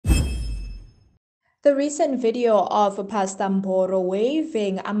The recent video of Pastor Mboro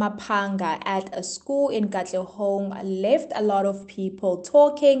waving amapanga at a school in Katlehong left a lot of people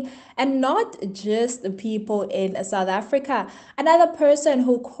talking, and not just the people in South Africa. Another person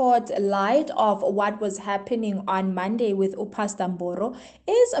who caught light of what was happening on Monday with Pastor Mboro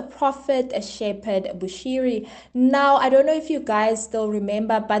is a prophet, a shepherd, Bushiri. Now, I don't know if you guys still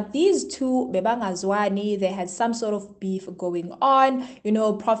remember, but these two, Bebangazwani, they had some sort of beef going on.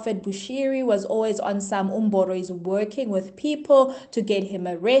 Prophet Bushiri was always on some Mboro is working with people to get him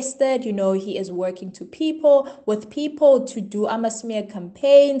arrested. He is working with people to do amasmear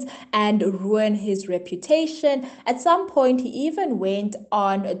campaigns and ruin his reputation. At some point, he even went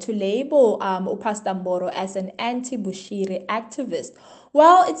on to label Pastor Mboro as an anti-Bushiri activist.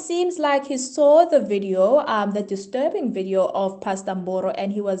 Well, it seems like he saw the video, the disturbing video of Pastor Mboro,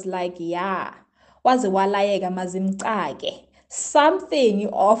 and he was like, yeah, waze walayeka mazimcake something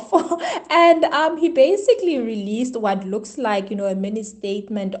awful. And he basically released what looks like a mini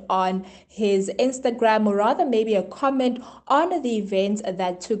statement on his Instagram, or rather maybe a comment on the events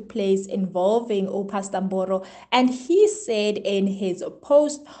that took place involving Pastor Mboro. And he said in his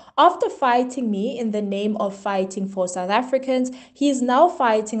post, after fighting me in the name of fighting for South Africans, he is now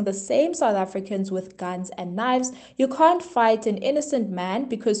fighting the same South Africans with guns and knives. You can't fight an innocent man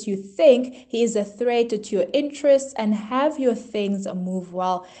because you think he is a threat to your interests and have your things move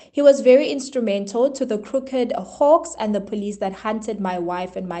well. He was very instrumental to the crooked hawks and the police that hunted my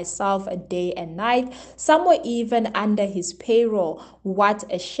wife and myself a day and night. Some were even under his payroll. What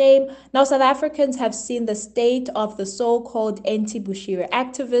a shame. Now, South Africans have seen the state of the so-called anti-Bushiri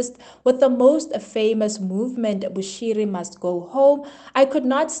activists with the most famous movement, Bushiri must go home. I could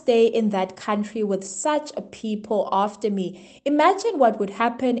not stay in that country with such a people after me. Imagine what would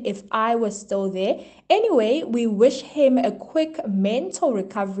happen if I was still there. Anyway, we wish him a quick mental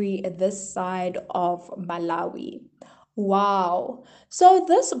recovery this side of Malawi. Wow. So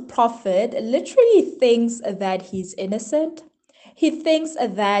this prophet literally thinks that he's innocent. He thinks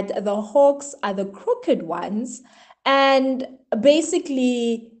that the hawks are the crooked ones. And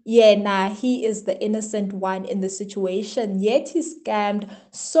basically, yeah, nah, he is the innocent one in the situation. Yet he scammed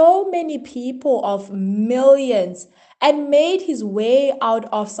so many people of millions and made his way out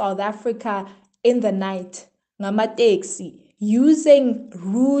of South Africa in the night. Ngamateksi, using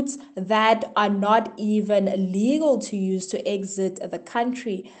routes that are not even legal to use to exit the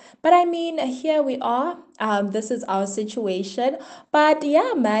country. But I mean, here we are. This is our situation. But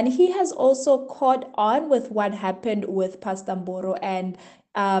yeah, man, he has also caught on with what happened with Pastor Mboro, and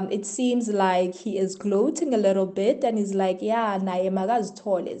it seems like he is gloating a little bit and he's like, yeah, naye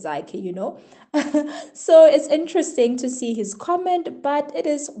makazithole zakhe. So it's interesting to see his comment, but it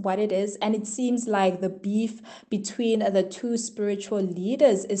is what it is. And it seems like the beef between the two spiritual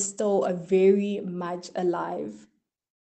leaders is still very much alive.